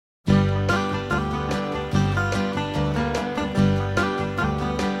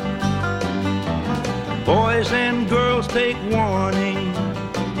Boys and girls, take warning.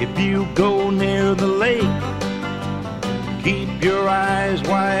 If you go near the lake, keep your eyes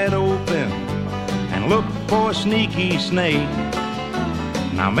wide open and look for Sneaky Snake.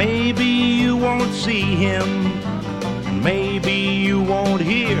 Now maybe you won't see him, and maybe you won't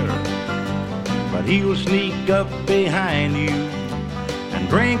hear, but he'll sneak up behind you and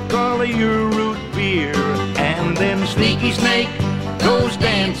drink all of your root beer. And then Sneaky Snake goes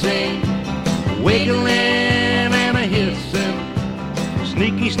dancing, wiggling and a hissing.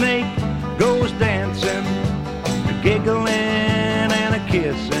 Sneaky Snake goes dancing, giggling and a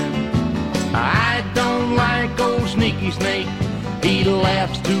kissing. I don't like old Sneaky Snake. He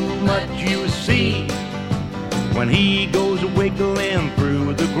laughs too much, you see. When he goes wiggling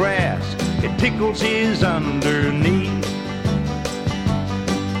through the grass, it tickles his underneath.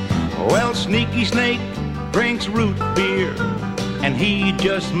 Well, Sneaky Snake drinks root beer, and he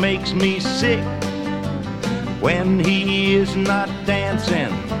just makes me sick. When he is not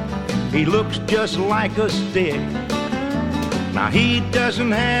dancing, he looks just like a stick. Now he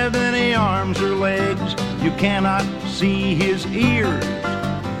doesn't have any arms or legs, you cannot see his ears.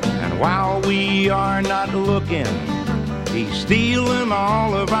 And while we are not looking, he's stealing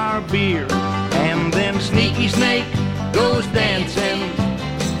all of our beer. And then Sneaky Snake goes dancing,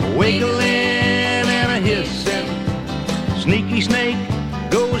 wiggling and a hissing. Sneaky Snake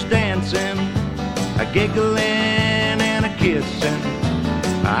goes dancing, a giggling and a kissing.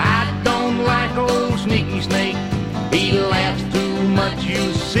 I don't like old Sneaky Snake. He laughs too much,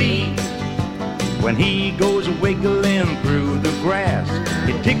 you see. When he goes wiggling through the grass,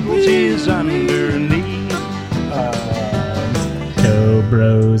 it tickles his underneath. Toe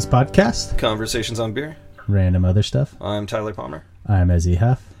Bros Podcast. Conversations on Beer. Random other stuff. I'm Tyler Palmer. I'm Ezzy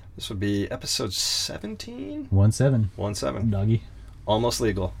Huff. This would be episode 17? 1-7. Doggy. Almost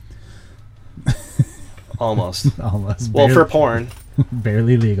legal. Almost. Almost. Well, for porn.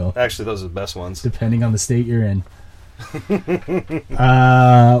 Barely legal. Actually, those are the best ones. Depending on the state you're in.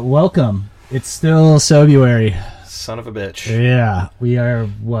 Welcome. It's still February. Son of a bitch. Yeah. We are,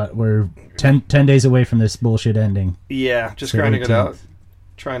 we're 10 days away from this bullshit ending. Yeah, just grinding it out.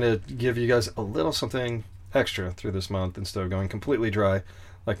 Trying to give you guys a little something extra through this month instead of going completely dry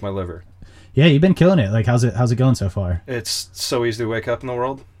like my liver. Yeah, you've been killing it. Like, how's it going so far? It's so easy to wake up in the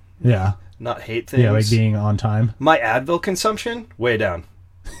world. Yeah. Not hate things. Yeah, like being on time. My Advil consumption, way down.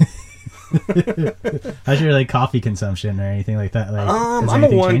 How's your like coffee consumption or anything like that? Like, I'm a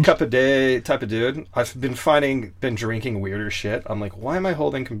 1 cup a day type of dude. I've been drinking weirder shit. I'm like, why am I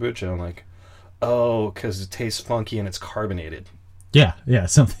holding kombucha? I'm like, oh, because it tastes funky and it's carbonated. Yeah,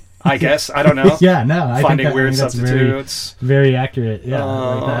 something. I guess, I don't know. Yeah, no. I Finding think weird substitutes. Very accurate. Yeah,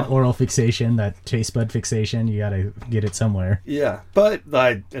 like that oral fixation, that taste bud fixation. You gotta get it somewhere. Yeah, but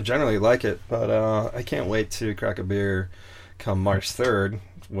I generally like it. But I can't wait to crack a beer come March 3rd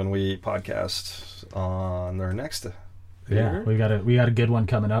when we podcast on their next beer. Yeah, we got a good one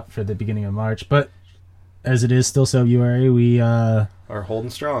coming up for the beginning of March. But as it is still February, we are holding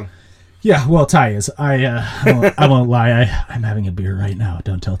strong. Yeah, well, Ty is. I won't lie. I'm having a beer right now.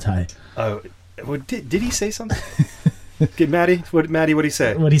 Don't tell Ty. Oh, did he say something? Maddie, what did he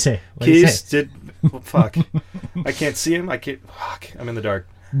say? What'd he say? Keys fuck. I can't see him. Fuck. I'm in the dark.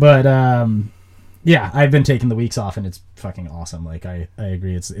 But yeah, I've been taking the weeks off, and it's fucking awesome. Like I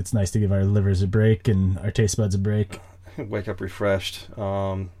agree. It's nice to give our livers a break and our taste buds a break. Wake up refreshed.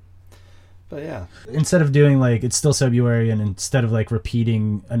 But yeah. Instead of doing like, it's still February, and instead of like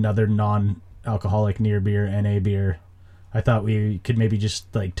repeating another non-alcoholic near beer, NA beer, I thought we could maybe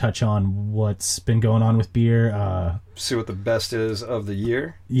just like touch on what's been going on with beer. See what the best is of the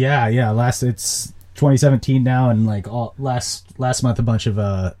year. Yeah. It's 2017 now, and like last month a bunch of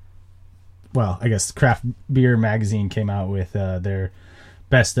I guess Craft Beer Magazine came out with their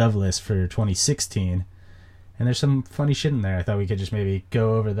best of list for 2016. And there's some funny shit in there. I thought we could just maybe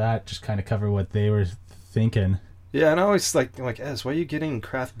go over that, just kind of cover what they were thinking. Yeah, and I always like Ez, why are you getting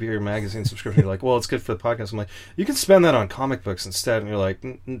Craft Beer Magazine subscription? You're like, well, it's good for the podcast. I'm like, you can spend that on comic books instead. And you're like,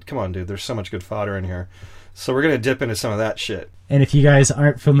 come on, dude, there's so much good fodder in here. So we're going to dip into some of that shit. And if you guys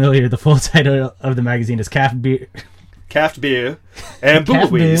aren't familiar, the full title of the magazine is Craft Beer and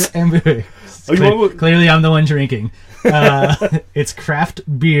Booze. Clearly I'm the one drinking. It's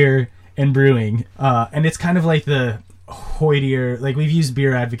Craft Beer and Brewing, and it's kind of like the hoitier, like we've used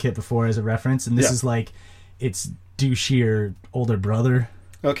Beer Advocate before as a reference, and this is like its douchier older brother.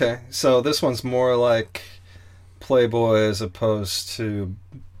 Okay, so this one's more like Playboy as opposed to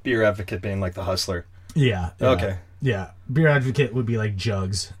Beer Advocate being like the hustler. Yeah. Okay. Yeah, Beer Advocate would be like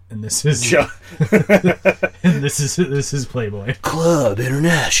Jugs, and this is and this is Playboy Club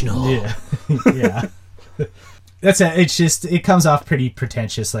International. Yeah. That's it. It's just it comes off pretty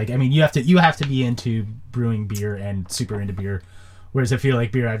pretentious. Like, I mean, you have to be into brewing beer and super into beer, whereas I feel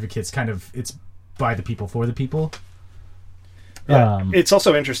like Beer Advocates it's by the people for the people. Yeah. It's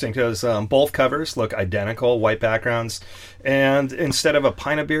also interesting because both covers look identical, white backgrounds, and instead of a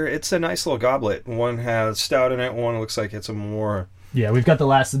pint of beer, it's a nice little goblet. One has stout in it. One looks like it's a more we've got the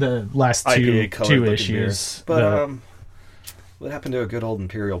last two issues, but what happened to a good old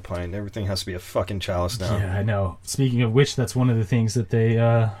Imperial pint? Everything has to be a fucking chalice now. Yeah, I know. Speaking of which, that's one of the things that they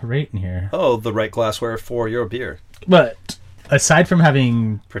rate in here. Oh, the right glassware for your beer. But aside from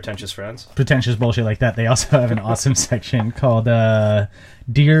having pretentious bullshit like that, they also have an awesome section called Dear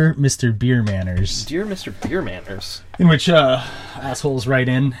Mr. Beer Manners. Dear Mr. Beer Manners. In which assholes write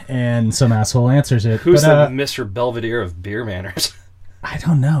in and some asshole answers it. Who's the Mr. Belvedere of beer manners? I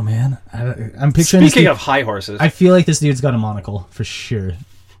don't know, man. I'm picturing. Speaking of high horses, I feel like this dude's got a monocle for sure.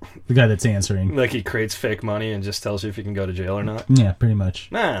 The guy that's answering, like he creates fake money and just tells you if you can go to jail or not. Yeah, pretty much.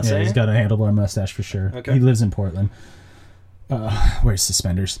 Yeah, he's got a handlebar mustache for sure. Okay. He lives in Portland. Wears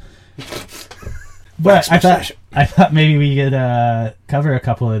suspenders. But I thought maybe we could cover a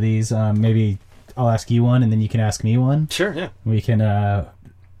couple of these. Maybe I'll ask you one, and then you can ask me one. Sure. Yeah. We can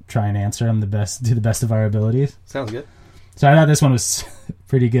try and answer them to the best of our abilities. Sounds good. So I thought this one was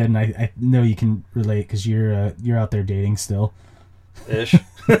pretty good, and I know you can relate because you're out there dating still. Ish.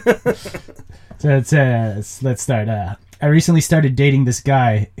 So it says, let's start. I recently started dating this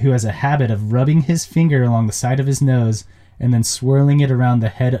guy who has a habit of rubbing his finger along the side of his nose and then swirling it around the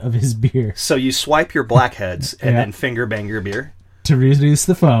head of his beer. So you swipe your blackheads and then finger bang your beer? To reduce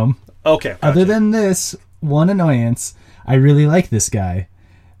the foam. Okay. Gotcha. Other than this one annoyance, I really like this guy.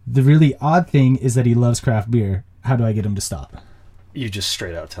 The really odd thing is that he loves craft beer. How do I get him to stop? You just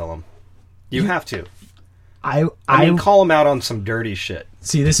straight out tell him. You have to. I mean, call him out on some dirty shit.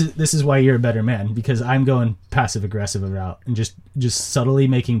 See, this is why you're a better man, because I'm going passive aggressive route and just subtly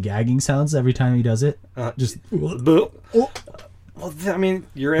making gagging sounds every time he does it. Well, I mean,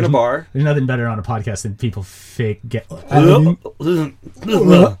 you're in a bar. There's nothing better on a podcast than people fake get. Oh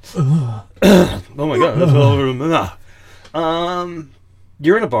my god, that's all over.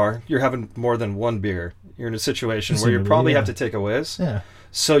 You're in a bar. You're having more than one beer. You're in a situation where you probably have to take a whiz. Yeah.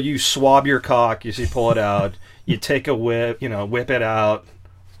 So you swab your cock. You pull it out. You take a whip. Whip it out.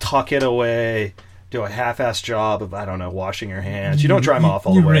 Tuck it away. Do a half-assed job of, I don't know, washing your hands. You don't dry them off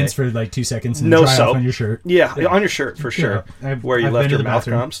all the way. You rinse for like 2 seconds and dry soap. off on your shirt. Yeah, on your shirt for sure. Where you left your mouth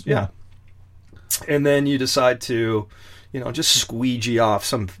crumbs. Yeah. And then you decide to, just squeegee off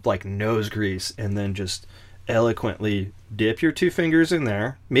some like nose grease and then just eloquently dip your 2 fingers in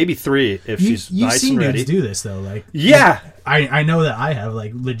there, maybe 3 if she's nice and ready. You've seen dudes do this though, like I know that I have,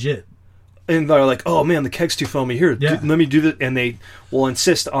 like, legit. And they're like, "Oh man, the keg's too foamy. Here, let me do this." And they will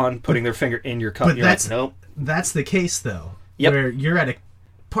insist on putting their finger in your cup. But you're like, nope. That's the case though, yep. Where you're at a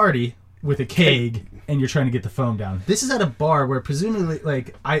party with a keg and you're trying to get the foam down. This is at a bar where presumably,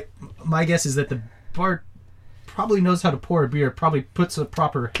 like, my guess is that the bar probably knows how to pour a beer, probably puts a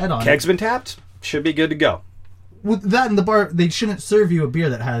proper head on it. Keg's been tapped. Should be good to go. With that in the bar, they shouldn't serve you a beer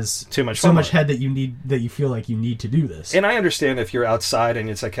that has too much so much head that you feel like you need to do this. And I understand if you're outside and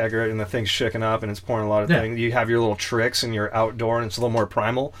it's a kegger and the thing's shaking up and it's pouring a lot of things, you have your little tricks and you're outdoor and it's a little more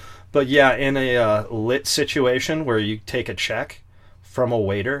primal. But yeah, in a lit situation where you take a check from a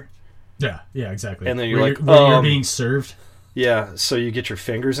waiter. Yeah, exactly. And then you're you're being served. Yeah, so you get your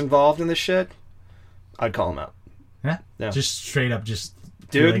fingers involved in this shit. I'd call him out. Yeah. Just straight up,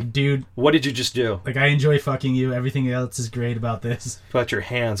 dude, what did you just do? Like, I enjoy fucking you. Everything else is great about this. But your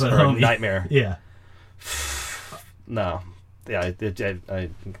hands are a nightmare. Yeah. No. Yeah,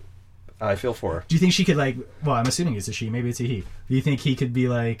 I feel for her. Do you think she could, like... Well, I'm assuming it's a she. Maybe it's a he. Do you think he could be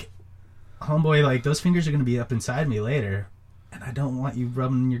like, homeboy, like, those fingers are going to be up inside me later, and I don't want you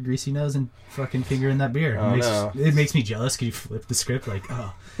rubbing your greasy nose and fucking fingering that beer. It makes me jealous. Could you flip the script? Like,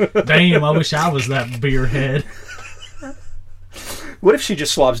 oh, damn, I wish I was that beer head. What if she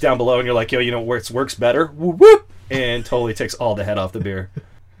just swabs down below and you're like, yo, where it works better? Whoop, whoop, and totally takes all the head off the beer.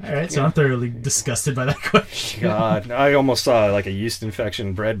 All right, so I'm thoroughly disgusted by that question. God, I almost saw like a yeast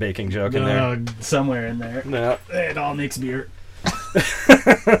infection bread baking joke in there. Somewhere in there. No. It all makes beer.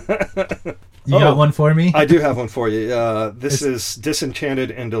 You got one for me? I do have one for you. This is Disenchanted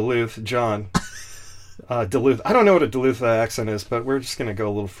in Duluth, John. Duluth. I don't know what a Duluth accent is, but we're just going to go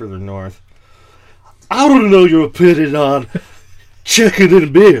a little further north. I don't know your opinion on chicken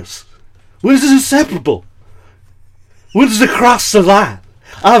and beers. When is it acceptable? When does it cross the line?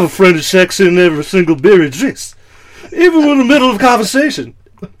 I have a friend who checks in every single beer he drinks, even in the middle of a conversation.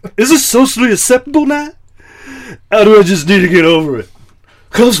 Is this socially acceptable now? Or do I just need to get over it?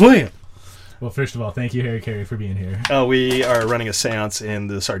 Cause when? Well, first of all, thank you, Harry Carey, for being here. We are running a seance in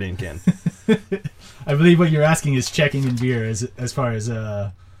the sardine can. I believe what you're asking is checking in beer as far as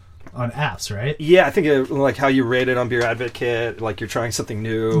on apps, right? Yeah, I think like how you rate it on Beer Advocate, like you're trying something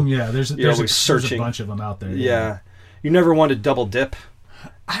new. Yeah, there's always searching. There's a bunch of them out there. Yeah. You never want to double dip?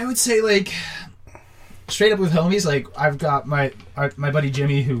 I would say, like, straight up with homies, like, I've got my buddy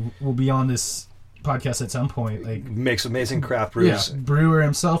Jimmy, who will be on this podcast at some point. Like, makes amazing craft brews. Yeah, brewer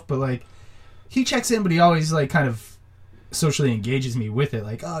himself, but, like, he checks in, but he always, like, kind of socially engages me with it.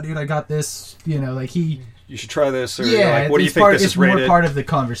 Like, oh, dude, I got this, like, you should try this, or like, what do you think this is rated? It's more part of the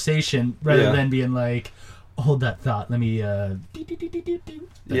conversation rather than being like, hold that thought, let me, that's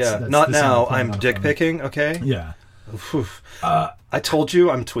not now, I'm dick picking, okay? Yeah. I told you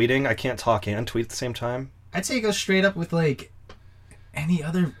I'm tweeting, I can't talk and tweet at the same time. I'd say go straight up with, like, any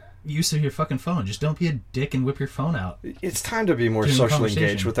other use of your fucking phone. Just don't be a dick and whip your phone out. It's time to be more socially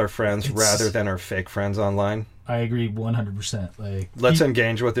engaged with our friends rather than our fake friends online. I agree 100%. Like, let's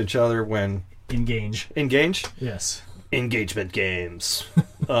engage with each other when... Engage? Yes. Engagement games.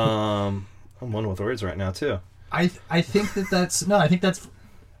 I'm one with words right now, too. I think that's... No, I think that's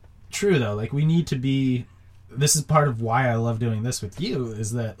true, though. Like, we need to be... This is part of why I love doing this with you,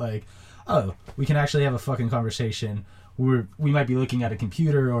 is that, like, oh, we can actually have a fucking conversation. We might be looking at a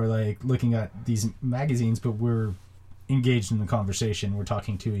computer or, like, looking at these magazines, but we're engaged in the conversation. We're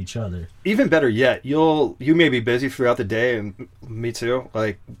talking to each other. Even better yet, you may be busy throughout the day, and me too.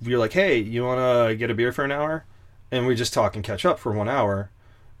 Like, you're like, hey, you want to get a beer for an hour? And we just talk and catch up for 1 hour.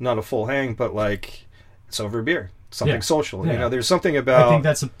 Not a full hang, but, like, it's over a beer. Something social. Yeah. There's something about... I think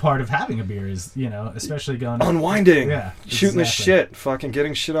that's a part of having a beer is, especially going... Unwinding. Yeah. Shooting the shit. Fucking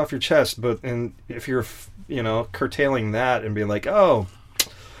getting shit off your chest. And if you're, curtailing that and being like, oh,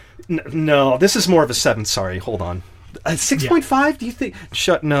 no, this is more of a 7. Sorry, hold on. 6.5? Do you think...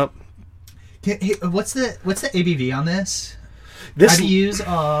 Shutting up. Hey, what's the ABV on this? IBUs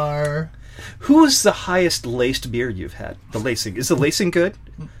are... Who is the highest laced beer you've had? The lacing. Is the lacing good?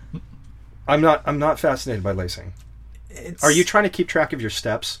 I'm not fascinated by lacing. Are you trying to keep track of your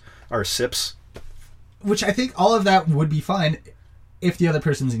steps or sips? Which I think all of that would be fine if the other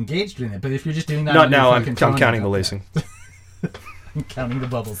person's engaged in it. But if you're just doing that, not now. I'm counting the lacing. I'm counting the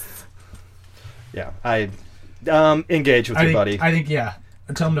bubbles. Yeah, I engage with your buddy. I think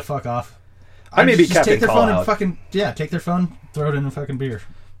tell them to fuck off. I may be Captain take their phone Call-Out. and take their phone, throw it in a fucking beer.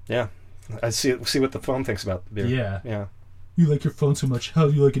 Yeah, I see what the phone thinks about the beer. Yeah. You like your phone so much, how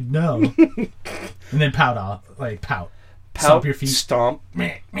do you like it now? And then pout off, pout. Stomp your feet. Stomp.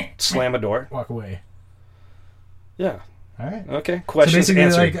 Slam a door. Walk away. Yeah. All right. Okay. Questions so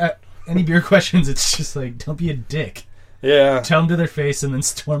basically, answered. Any beer questions, it's just like, don't be a dick. Yeah. Tell them to their face and then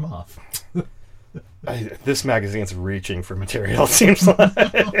storm off. This magazine's reaching for material, it seems like.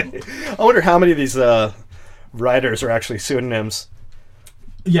 I wonder how many of these writers are actually pseudonyms.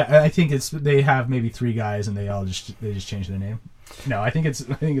 Yeah, I think they have maybe 3 guys and they just change their name. No, I think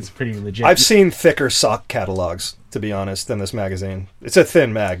it's pretty legit. I've seen thicker sock catalogs, to be honest, than this magazine. It's a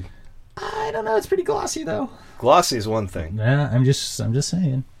thin mag. I don't know. It's pretty glossy though. Glossy is one thing. Yeah, I'm just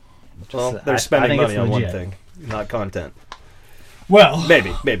saying. Well, they're spending money on one thing, not content. Well,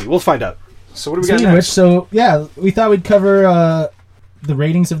 maybe we'll find out. So what do we got next? We thought we'd cover the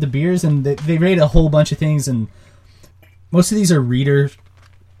ratings of the beers, and they rate a whole bunch of things, and most of these are reader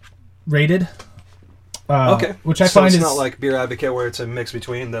rated. Okay, which I find it's is not like Beer Advocate where it's a mix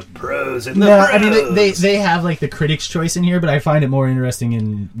between the pros and the pros. I mean they have like the critics' choice in here, but I find it more interesting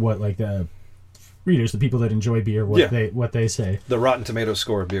in what like the readers, the people that enjoy beer, what they say. The Rotten Tomatoes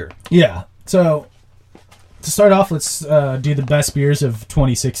score of beer. Yeah. So to start off, let's do the best beers of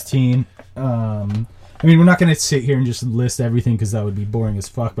 2016. I mean, we're not going to sit here and just list everything because that would be boring as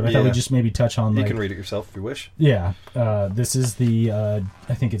fuck, but I thought we'd just maybe touch on... You can read it yourself if you wish. Yeah. This is the,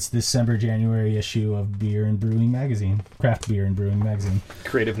 I think it's December-January issue of Beer and Brewing Magazine. Craft Beer and Brewing Magazine.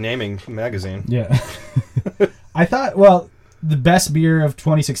 Creative naming magazine. Yeah. I thought, the best beer of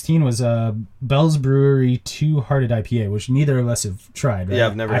 2016 was Bell's Brewery Two Hearted IPA, which neither of us have tried. Right? Yeah,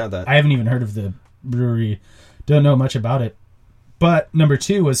 I've never had that. I haven't even heard of the brewery. Don't know much about it. But number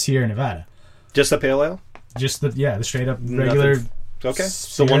 2 was Sierra Nevada. Just the pale ale? Just the straight up regular. Nothing. Okay,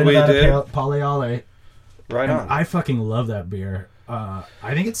 the one we did. Pale ale. Right on. I fucking love that beer. I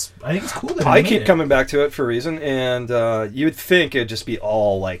think it's cool. That I keep coming back to it for a reason, and you would think it'd just be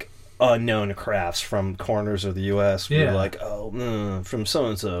all like unknown crafts from corners of the U.S. We're like, from so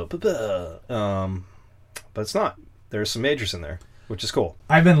and so, but it's not. There's some majors in there, which is cool.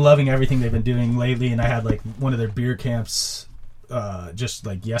 I've been loving everything they've been doing lately, and I had like one of their beer camps. Just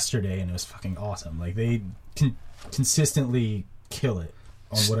like yesterday, and it was fucking awesome. Like they consistently kill it.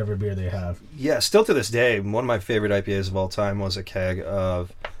 on whatever beer they have. Yeah, still to this day, one of my favorite IPAs of all time was a keg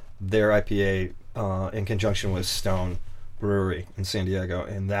of their IPA in conjunction with Stone Brewery in San Diego,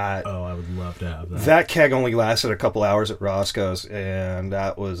 and that... Oh, I would love to have that. That keg only lasted a couple hours at Roscoe's, and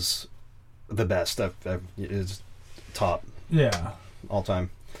that was the best. That is top. Yeah. All time.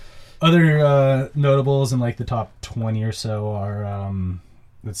 Other notables in like the top 20 or so are,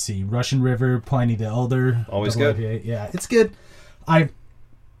 let's see, Russian River, Pliny the Elder. Always good. IPA. Yeah, it's good. I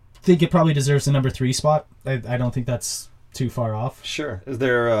think it probably deserves the number 3 spot. I don't think that's too far off. Sure. Is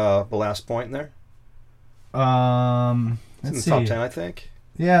there the last point in there? It's in the top 10, I think.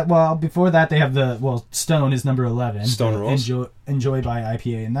 Yeah, well, before that they have Stone is number 11. Stone Rules. Enjoy by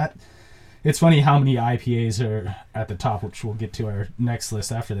IPA, and that... It's funny how many IPAs are at the top, which we'll get to our next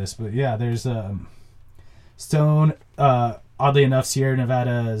list after this. But yeah, there's Stone. Oddly enough, Sierra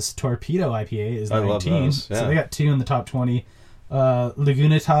Nevada's Torpedo IPA is 19. I love those. Yeah. So they got 2 in the top 20.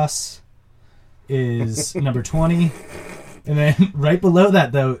 Lagunitas is number 20. And then right below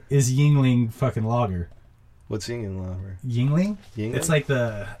that, though, is Yuengling fucking Lager. What's Yuengling Lager? Yuengling? It's like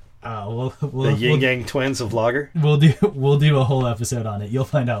the... the Yin Yang twins of lager. We'll do a whole episode on it. You'll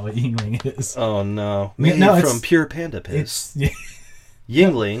find out what Yuengling is. Oh no! Made from pure panda piss.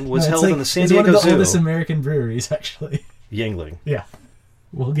 Yuengling was held in the San Diego Zoo. It's one of the oldest American breweries, actually. Yuengling. Yeah,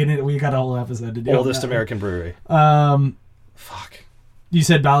 we'll get it. We got a whole episode to do. Oldest American brewery. Fuck. You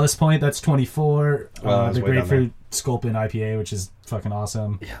said Ballast Point. That's 24. The Grapefruit Sculpin IPA, which is fucking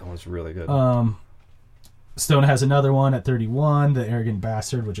awesome. Yeah, that was really good. Stone has another one at 31, the Arrogant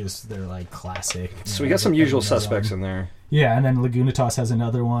Bastard, which is their like classic. So we got some usual suspects in there. Yeah, and then Lagunitas has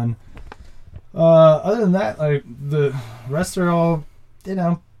another one. Other than that, like the rest are all,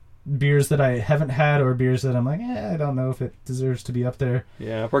 beers that I haven't had or beers that I'm like, I don't know if it deserves to be up there.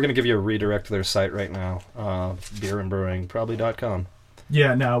 Yeah, we're gonna give you a redirect to their site right now, beerandbrewingprobably.com.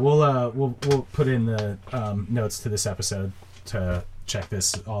 Yeah, no, we'll put in the notes to this episode to check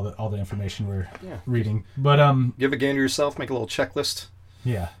all the information we're reading. But give a game to yourself, make a little checklist.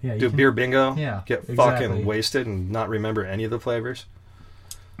 Yeah. Do a beer bingo. Yeah. Get fucking wasted and not remember any of the flavors.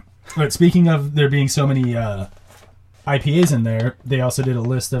 But speaking of there being so many IPAs in there, they also did a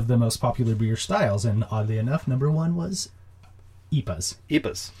list of the most popular beer styles, and oddly enough, number 1 was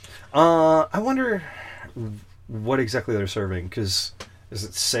IPAs. I wonder what exactly they're serving, because is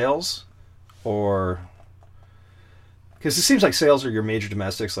it sales or... Because it seems like sales are your major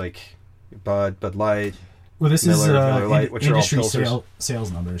domestics, like Bud Light, well, this Miller Lite, is which are all industry pilsners.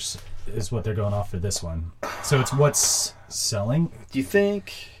 Sales numbers is what they're going off for this one. So it's what's selling. Do you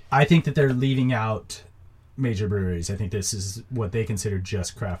think? I think that they're leaving out major breweries. I think this is what they consider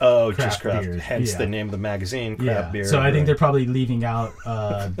just craft. Just craft. Beer. Hence the name of the magazine, Craft Beer. So I think they're probably leaving out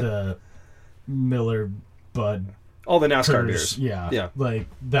the Miller, Bud. All the NASCAR beers. Yeah. Like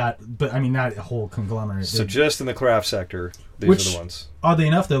that. But I mean, that whole conglomerate. So just in the craft sector, these are the ones. Oddly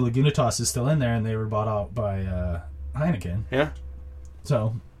enough, though, Lagunitas is still in there, and they were bought out by Heineken. Yeah.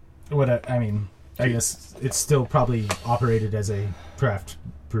 So, I guess it's still probably operated as a craft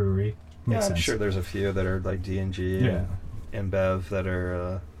brewery. Makes sense. I'm sure there's a few that are like D&G and InBev that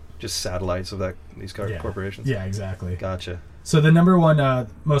are just satellites of these corporations. Yeah, exactly. Gotcha. So the number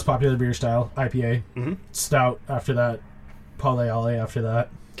 1 most popular beer style, IPA. Mm-hmm. Stout after that. Pale Ale after that.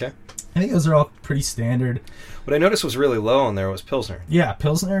 Okay. I think those are all pretty standard. What I noticed was really low on there was Pilsner. Yeah,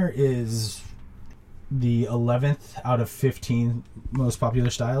 Pilsner is the 11th out of 15 most popular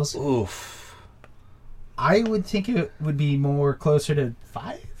styles. Oof. I would think it would be more closer to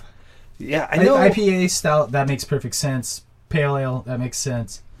 5. Yeah, I know. IPA, stout, that makes perfect sense. Pale Ale, that makes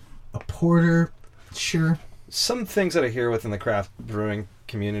sense. A porter, sure. Some things that I hear within the craft brewing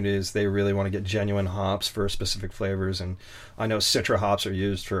community is they really want to get genuine hops for specific flavors, and I know Citra hops are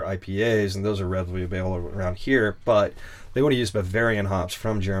used for IPAs, and those are readily available around here, but they want to use Bavarian hops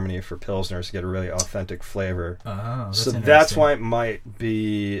from Germany for Pilsners to get a really authentic flavor. Oh, so that's why it might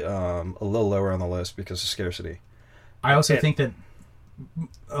be a little lower on the list because of scarcity. I also think that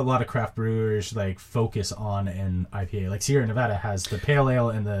a lot of craft brewers like focus on an IPA. Like Sierra Nevada has the Pale Ale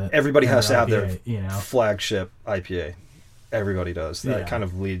and the... Everybody has to have IPA, their flagship IPA. Everybody does. That kind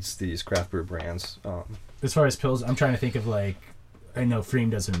of leads these craft brew brands. As far as Pils, I'm trying to think of I know Freem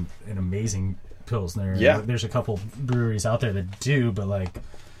does an amazing Pilsner. Yeah. There's a couple breweries out there that do, but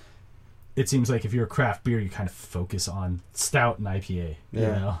it seems like if you're a craft beer, you kind of focus on stout and IPA. Yeah. You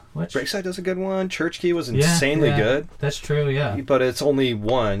know? Breakside does a good one. Church Key was insanely good. That's true, yeah. But it's only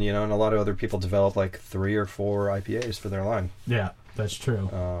one, and a lot of other people develop 3 or 4 IPAs for their line. Yeah, that's true.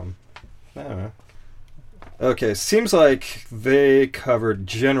 I don't know. Okay, seems like they covered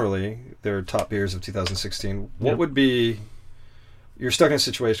generally their top beers of 2016. What would be you're stuck in a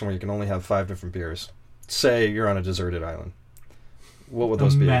situation where you can only have 5 different beers. Say you're on a deserted island. What would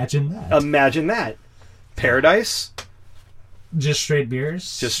those Imagine be? that. Imagine that. Paradise? Just straight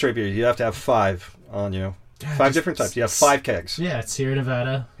beers? Just straight beer. You have to have 5 on you. 5 different types. You have 5 kegs. Yeah, Sierra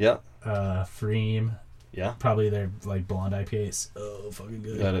Nevada. Yeah. Freem. Yeah. Probably their like blonde IPAs. Oh, fucking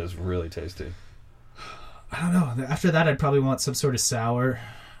good. That is really tasty. I don't know. After that, I'd probably want some sort of sour.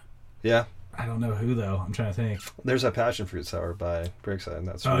 Yeah. I don't know who though. I'm trying to think. There's a passion fruit sour by Breakside.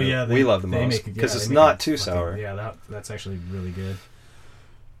 That's we love the most because it's not too sour. Yeah, that's actually really good.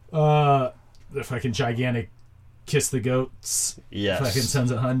 The fucking gigantic Kiss the Goats. Yes. Fucking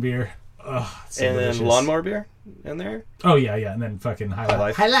Sons of Hun beer. Oh, so and delicious. then Lawnmower beer in there. Oh yeah, and then fucking High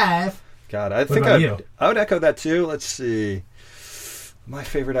Life. High Life. God, I think I would echo that too. Let's see. My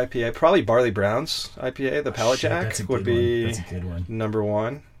favorite IPA, probably Barley Brown's IPA, the Pallet Jack, would be that's a good one. number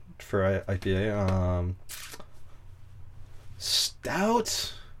 1 for IPA.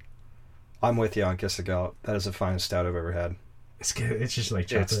 Stout. I'm with you on Kiss the Goat. That is the finest stout I've ever had. It's good. It's just like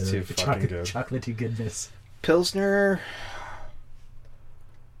chocolate. It's too fucking good. Chocolatey goodness. Pilsner.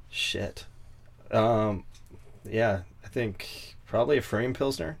 Shit. Yeah, I think probably a Frame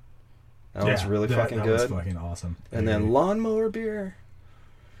Pilsner. That one's really fucking good. That was fucking awesome. And then Lawnmower beer.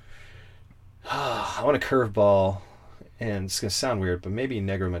 I want a curveball, and it's gonna sound weird, but maybe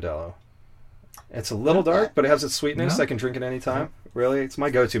Negro Modelo. It's a little dark, but it has its sweetness. I can drink it anytime. Really, it's my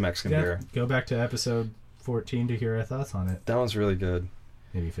go-to Mexican beer. Go back to episode 14 to hear our thoughts on it. That one's really good.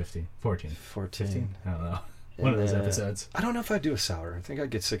 Maybe 15, 14, 15. I don't know. One of those episodes. I don't know if I'd do a sour. I think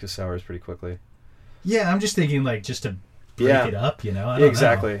I'd get sick of sours pretty quickly. Yeah, I'm just thinking like just to break it up, you know. I don't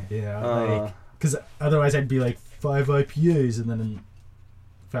exactly. know. You know, because otherwise I'd be like 5 IPAs, and then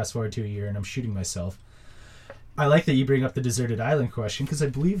fast forward to a year, and I'm shooting myself. I like that you bring up the deserted island question because I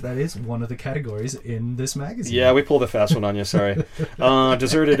believe that is one of the categories in this magazine. Yeah, we pulled a fast one on you. Sorry.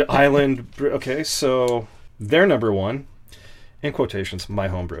 Deserted island. Okay, so they're number 1 in quotations. My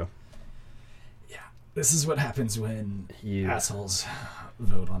homebrew. Yeah, this is what happens when assholes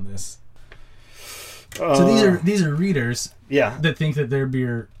vote on this. So these are readers. Yeah. That think that their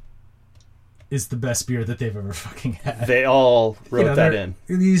beer is the best beer that they've ever fucking had. They all wrote that in.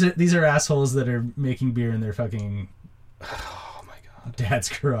 These are assholes that are making beer in their fucking oh my god dad's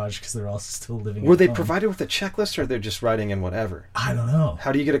garage because they're all still living. Were they provided with a checklist, or they're just writing in whatever? I don't know.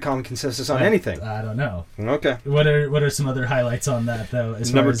 How do you get a common consensus on anything? I don't know. Okay. What are some other highlights on that though?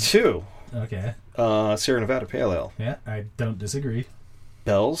 Number 2. Okay. Sierra Nevada Pale Ale. Yeah, I don't disagree.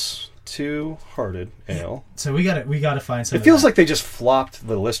 Bell's Two-Hearted Ale. So we gotta find some. It feels like they just flopped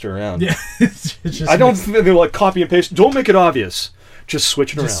the list around. Yeah, I don't think they like copy and paste. Don't make it obvious. Just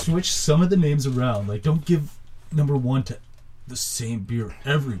switch it around. Just switch some of the names around. Like, don't give number 1 to the same beer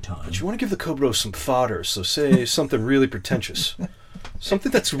every time. But you want to give the Cobros some fodder. So say something really pretentious,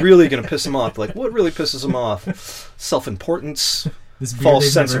 something that's really going to piss them off. Like what really pisses them off? Self-importance. This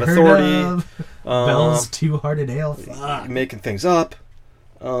false sense of authority. Bell's Two-Hearted Ale. Fuck. Making things up.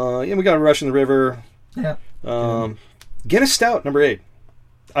 Yeah, we got a Rush in the River. Yeah. Guinness Stout, number 8.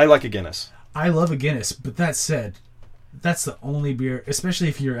 I like a Guinness. I love a Guinness, but that said, that's the only beer, especially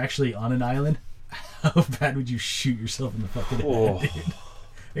if you're actually on an island, how bad would you shoot yourself in the fucking head, dude?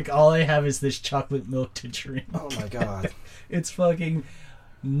 Like, all I have is this chocolate milk to drink. Oh my god. It's fucking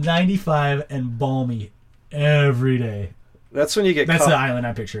 95 and balmy every day. That's when you get That's the island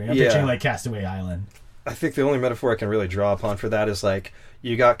I'm picturing. I'm picturing like Castaway Island. I think the only metaphor I can really draw upon for that is like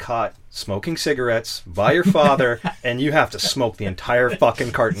you got caught smoking cigarettes by your father and you have to smoke the entire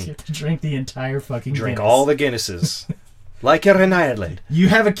fucking carton. You have to drink the entire fucking Drink Guinness. all the Guinnesses. Like you're in Ireland. You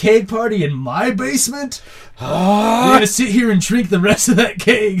have a keg party in my basement? You're going to sit here and drink the rest of that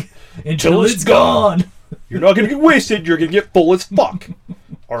keg until it's gone. You're not going to get wasted. You're going to get full as fuck.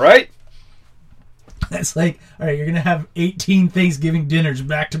 All right? That's like, all right, you're going to have 18 Thanksgiving dinners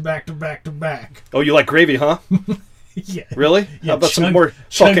back to back to back to back. Oh, you like gravy, huh? Yeah. Really? Yeah, how about some more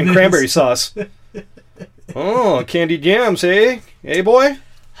fucking cranberry sauce? Oh, candied yams, eh? Hey, boy?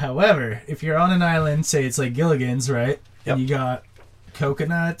 However, if you're on an island, say it's like Gilligan's, right? Yep. And you got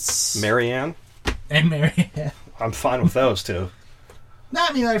coconuts. Marianne? And Marianne. I'm fine with those, too. No,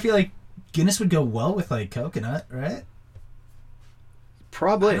 I mean, I feel like Guinness would go well with, like, coconut, right?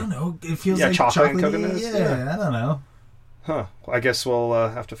 Probably. I don't know. It feels like chocolate and coconut. Yeah, I don't know. Huh. Well, I guess we'll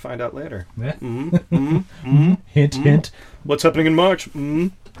have to find out later. Yeah. Hint, hint. What's happening in March?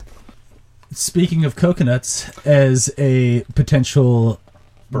 Speaking of coconuts, as a potential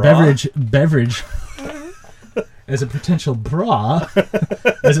beverage, as a potential bra,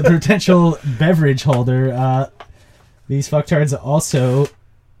 as a potential beverage holder, these fucktards also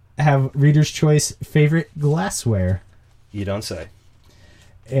have Reader's Choice favorite glassware. You don't say.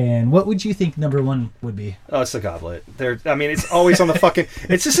 And what would you think number one would be? Oh, it's the Goblet. It's always on the fucking...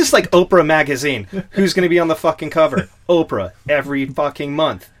 It's just like Oprah magazine. Who's going to be on the fucking cover? Oprah. Every fucking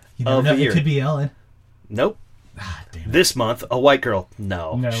month of the year. It could be Ellen. Nope. This month, a white girl.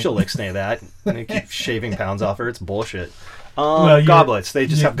 No. She'll ixnay that. And they keep shaving pounds off her. It's bullshit. Goblets. They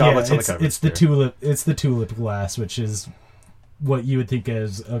just have goblets on the cover. It's the tulip. It's the tulip glass, which is what you would think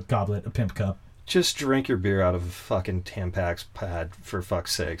as a goblet, a pimp cup. Just drink your beer out of a fucking Tampax pad, for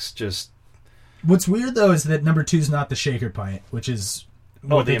fuck's sakes. Just... What's weird, though, is that number 2 is not the shaker pint, which is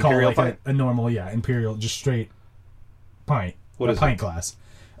what they call like a normal, imperial, just straight pint. What is pint glass.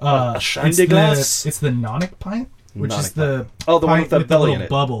 A shandy glass? It's the Nonic pint, which is the the one with the belly in it.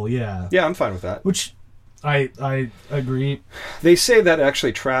 Bubble, yeah. Yeah, I'm fine with that. Which I agree. They say that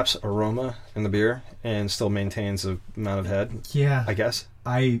actually traps aroma in the beer and still maintains the amount of head. Yeah. I guess.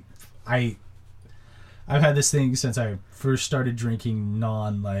 I've had this thing since I first started drinking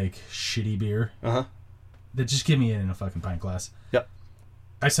shitty beer. Uh-huh. That just give me it in a fucking pint glass. Yep.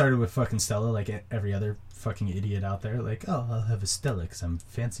 I started with fucking Stella, like every other fucking idiot out there. Like, oh, I'll have a Stella because I'm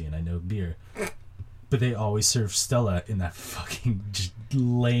fancy and I know beer. But they always serve Stella in that fucking just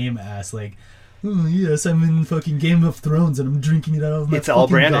lame ass, like, oh, yes, I'm in fucking Game of Thrones and I'm drinking it out of my It's all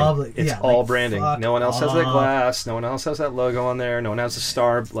branding. Goblet. It's all branding. No one else has that glass. No one else has that logo on there. No one has a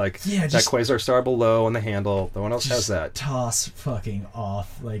star, that Quasar star below on the handle. No one else has that. Toss fucking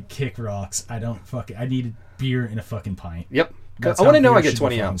off. Like, kick rocks. I need beer in a fucking pint. Yep. I want to know I get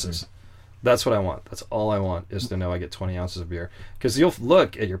 20 ounces. That's what I want. That's all I want, is to know I get 20 ounces of beer. Because you'll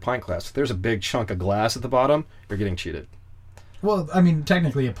look at your pint glass. If there's a big chunk of glass at the bottom, you're getting cheated. Well,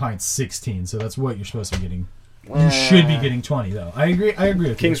 technically a pint's 16, so that's what you're supposed to be getting. You should be getting 20, though. I agree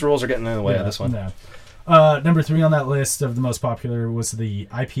with King's rules are getting in the way of this one. No. Number 3 on that list of the most popular was the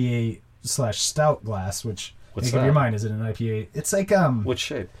IPA/stout glass, which, make up your mind, is it an IPA? It's like... What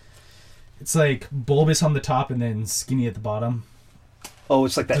shape? It's like bulbous on the top and then skinny at the bottom. Oh,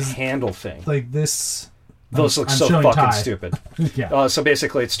 it's like that handle thing. Like this... Those look so fucking stupid. Yeah. So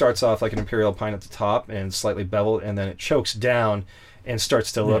basically it starts off like an imperial pint at the top and slightly beveled, and then it chokes down and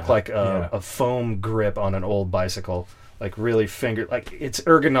starts to look like a foam grip on an old bicycle. Like really it's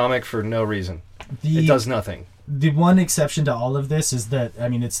ergonomic for no reason. It does nothing. The one exception to all of this is that,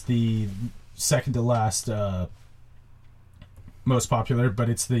 it's the second to last most popular, but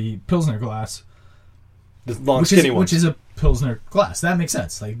it's the Pilsner glass. The long skinny one. Which is a Pilsner glass. That makes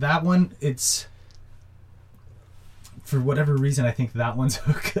sense. Like that one, it's... For whatever reason, I think that one's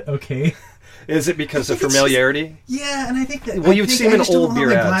okay. Is it because of familiarity? Yeah, and I think that... Well, you'd see them in old beer ads. I don't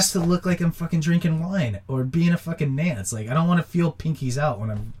want my glass to look like I'm fucking drinking wine or being a fucking nance. Like, I don't want to feel pinkies out when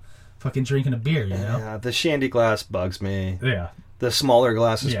I'm fucking drinking a beer, you know? Yeah, the shandy glass bugs me. Yeah. The smaller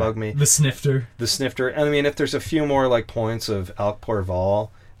glasses bug me. The snifter. And if there's a few more points of Alk Porval,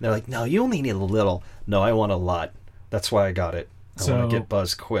 they're like, no, you only need a little. No, I want a lot. That's why I got it. I want to get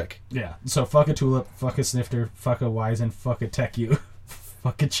buzzed quick. Yeah. So fuck a tulip, fuck a snifter, fuck a Weizen, fuck a Tecu,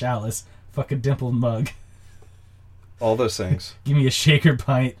 fuck a chalice, fuck a dimpled mug. All those things. Give me a shaker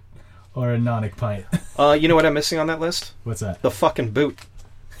pint or a Nonic pint. You know what I'm missing on that list? What's that? The fucking boot.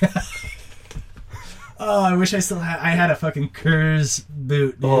 Oh, I wish I still had... I had a fucking Kurz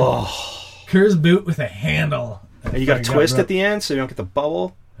boot, dude. Oh. Kurz boot with a handle. And you got a twist at the end so you don't get the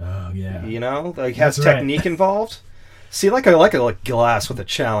bubble. Oh, yeah. You know? Has technique involved. See, I like a glass with a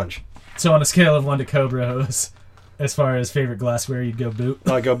challenge. So on a scale of 1 to Cobra Hose, as far as favorite glassware, you'd go boot?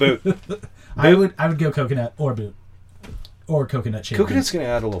 I go boot. I would go coconut or boot. Or coconut shape. Coconut's going to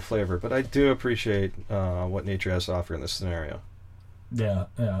add a little flavor, but I do appreciate what nature has to offer in this scenario. Yeah.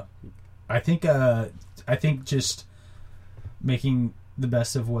 I think just making the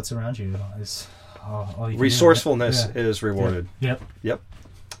best of what's around you is all you can Resourcefulness is rewarded. Yep.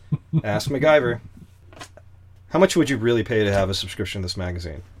 Ask MacGyver. How much would you really pay to have a subscription to this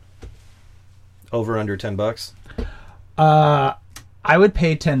magazine? Over under $10? I would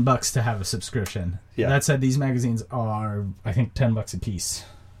pay $10 to have a subscription. Yeah. That said, these magazines are, I think, $10 a piece.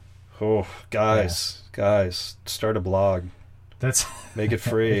 Oh, guys, start a blog. Make it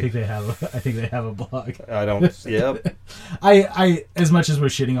free. I think they have a blog. I don't. Yep. I as much as we're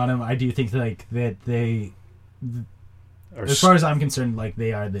shitting on them, I do think that they, as far as I'm concerned,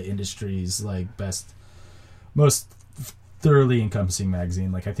 they are the industry's best, most thoroughly encompassing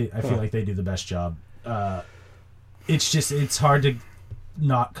magazine. I feel like they do the best job. It's hard to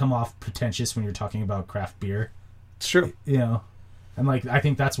not come off pretentious when you're talking about craft beer. It's true. You know, and I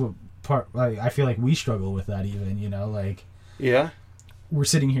think that's what I feel like we struggle with that even. Yeah. We're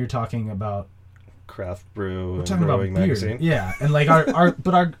sitting here talking about craft brew and brewing magazine. Yeah, and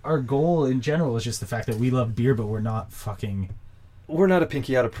our goal in general is just the fact that we love beer, but we're not fucking we're not a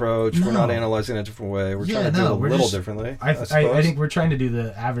pinky out approach. No. We're not analyzing it a different way. We're trying to do it a little differently. I think we're trying to do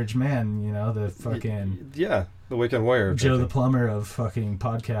the average man, the fucking... Yeah, the Weekend Warrior. Joe the Plumber of fucking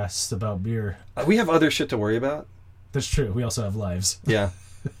podcasts about beer. We have other shit to worry about. That's true. We also have lives. Yeah.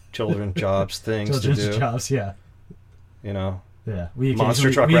 Children, jobs, things to do. Children's jobs, yeah. Yeah. We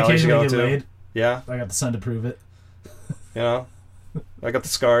Monster truck rallies to go to. Laid. Yeah. I got the sun to prove it. I got the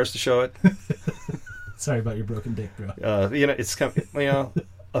scars to show it. Sorry about your broken dick, bro. It's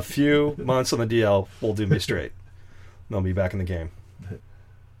a few months on the DL will do me straight. And I'll be back in the game.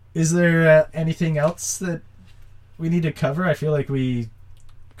 Is there anything else that we need to cover? I feel like we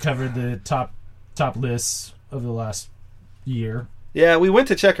covered the top lists of the last year. Yeah, we went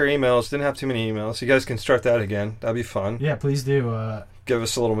to check our emails. Didn't have too many emails. You guys can start that again. That'd be fun. Yeah, please do. Give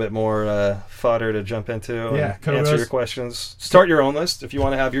us a little bit more fodder to jump into and Co-Bros. Answer your questions. Start your own list if you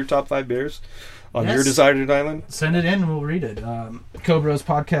want to have your top 5 beers on your desired island. Send it in and we'll read it.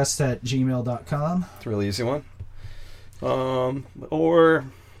 cobrospodcast@gmail.com. It's a really easy one. Or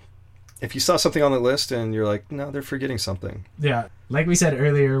if you saw something on the list and you're like, no, they're forgetting something. Yeah. Like we said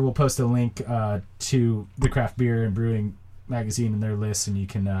earlier, we'll post a link to the Craft Beer and Brewing magazine and their list, and you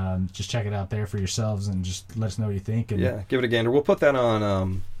can just check it out there for yourselves and just let us know what you think. And give it a gander. We'll put that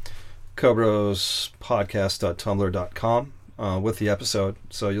on cobrospodcast.tumblr.com with the episode,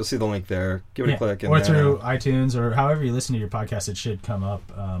 so you'll see the link there. Give it a click, or through iTunes or however you listen to your podcast. It should come up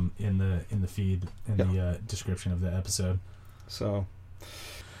in the feed in the description of the episode. So,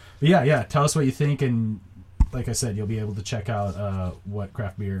 but tell us what you think, and like I said, you'll be able to check out what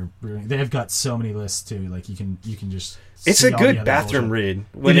Craft Beer Brewing. They've got so many lists too. Like you can just. It's a good bathroom read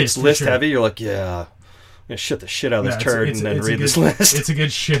when it's list heavy. You're like, yeah, I'm gonna shit the shit out of this turd and then read this list. It's a good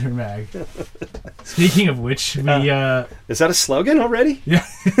shitter mag. Speaking of which, we is that a slogan already? Yeah,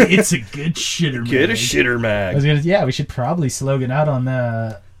 it's a good shitter mag. Get a shitter mag. We should probably slogan out on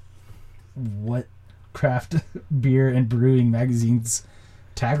what Craft Beer and Brewing magazine's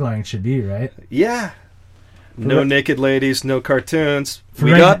tagline should be, right? Yeah. No naked ladies, no cartoons. We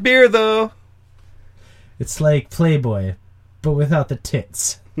got beer, though. It's like Playboy, but without the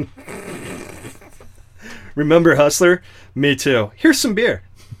tits. Remember Hustler? Me too. Here's some beer.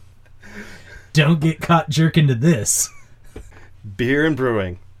 Don't get caught jerking to this. Beer and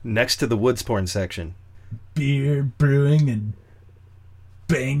Brewing, next to the woods porn section. Beer, brewing, and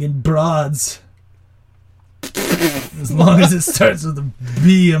banging broads. As long as it starts with a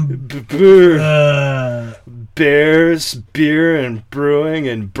B and bears, beer, and brewing,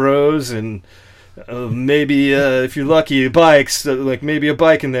 and bros, and maybe if you're lucky, bikes. Like maybe a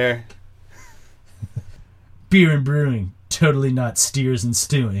bike in there. Beer and brewing, totally not steers and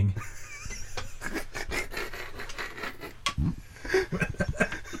stewing.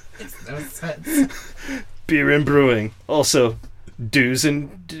 Makes no sense. Beer and brewing, also do's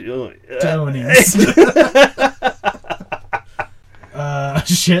and don'ts.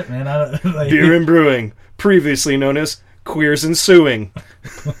 Shit, man. Beer and Brewing, previously known as Queers and Suing.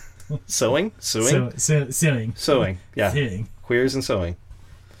 Sewing? Suing. Yeah. Suing. Queers and Sewing.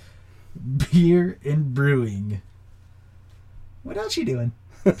 Beer and Brewing. What else you doing?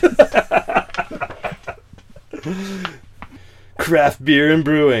 Craft Beer and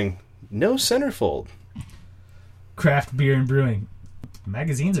Brewing. No centerfold. Craft Beer and Brewing.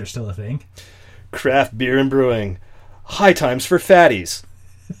 Magazines are still a thing. Craft Beer and Brewing. High times for fatties.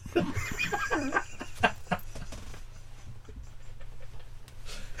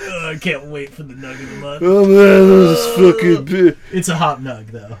 I can't wait for the nug of the month. Oh man, this is fucking beer. It's a hop nug,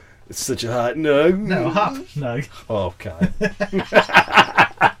 though. It's such a hot nug. No, hop nug. Oh, God.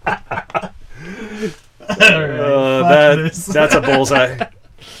 That's a bullseye.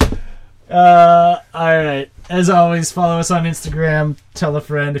 Alright. As always, follow us on Instagram. Tell a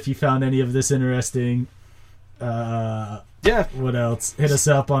friend if you found any of this interesting. Yeah. What else? Hit us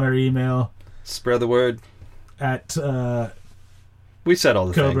up on our email. Spread the word. At we said all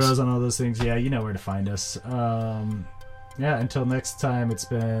the Co-Bros things. on all those things. Yeah, you know where to find us. Until next time, it's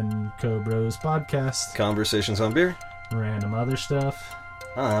been Co-Bros Podcast. Conversations on beer. Random other stuff.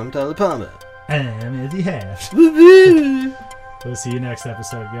 I'm Tyler Palmer. And I'm Eddie Haft. We'll see you next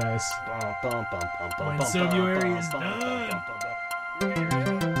episode, guys. When February is done.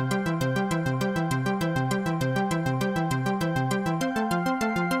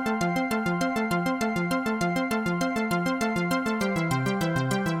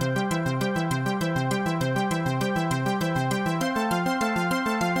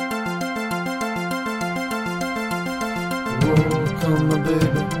 Come my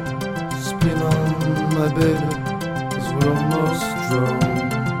baby, spin on my baby, 'cause we're almost drunk.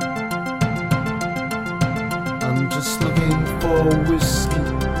 I'm just looking for more whiskey?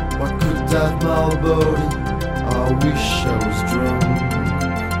 What could that Marlboro? I wish I was drunk.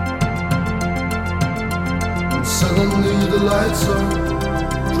 And suddenly the lights are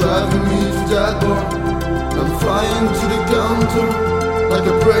driving me to that bar. I'm flying to the counter like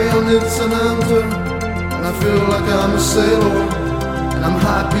a prey on its an enter. And I feel like I'm a sailor, and I'm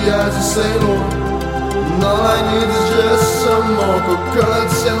happy as a sailor. And all I need is just some more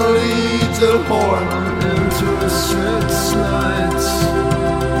coconuts and a little horn. Into the street lights,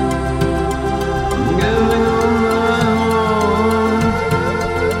 I'm getting on my own.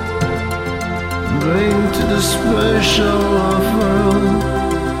 Bring to the special offer.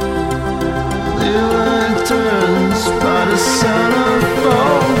 The light turns by the sound of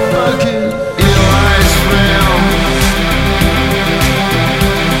fall. Fuck it, your eyes fail.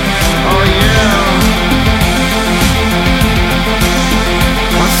 Oh yeah.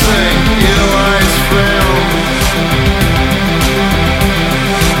 I say your eyes fail.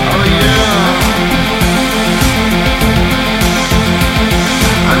 Oh yeah.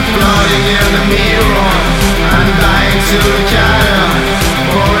 I'm floating in the mirror. I'm dying to look at her.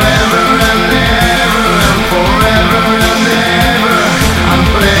 Forever and ever and forever and ever. I'm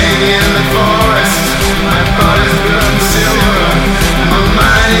playing in the forest. My body's burnt silver. My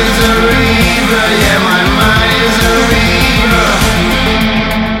mind is a river. Yeah, my mind is a river.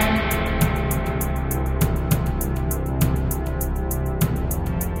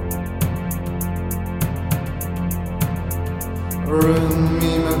 Ruin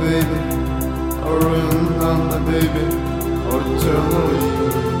me, my baby. Ruin on my baby. Eternally.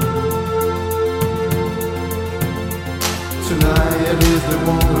 Tonight is the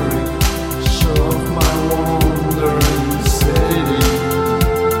wandering show of my wandering city.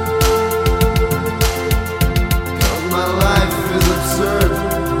 Cause my life is absurd.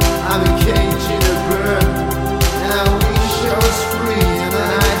 I'm a cage in a bird. And I wish I was free. And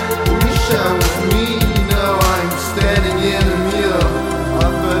I wish I was me. Now I'm standing in the middle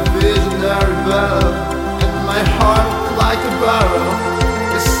of a visionary battle. And my heart like a barrel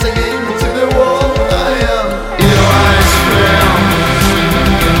is singing to the world I am. Your eyes fail.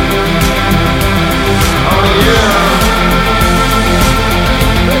 Oh yeah.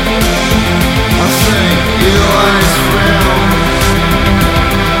 I say your eyes fail.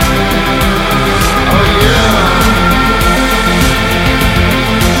 Oh yeah.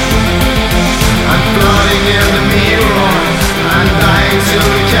 I'm floating in the mirror. I'm dying to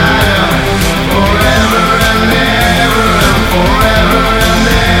look at her. Forever and ever and forever and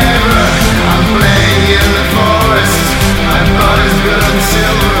ever. I'm playing in the forest. My body's good and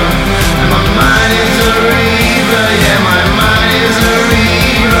silver. And my mind is a river. Yeah, my mind is a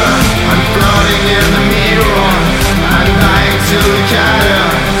river. I'm floating in the mirror. I'm dying to look at her.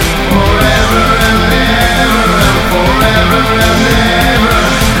 Forever and ever and forever and ever.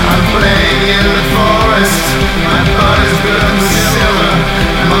 I'm playing in the forest. My body's good and silver.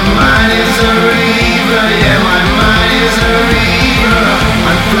 And my mind is a river. Yeah, my mind is a river.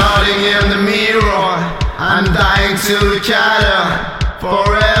 I'm floating in the mirror. I'm dying to look at her.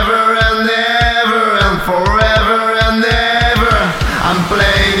 Forever and ever and forever and ever. I'm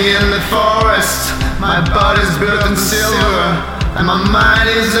playing in the forest. My body's built in silver. And my mind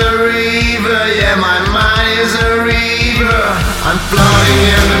is a river. Yeah, my mind is a river. I'm floating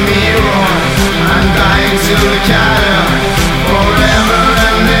in the mirror. I'm dying to look at her. Forever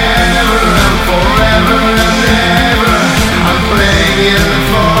and ever and forever and ever.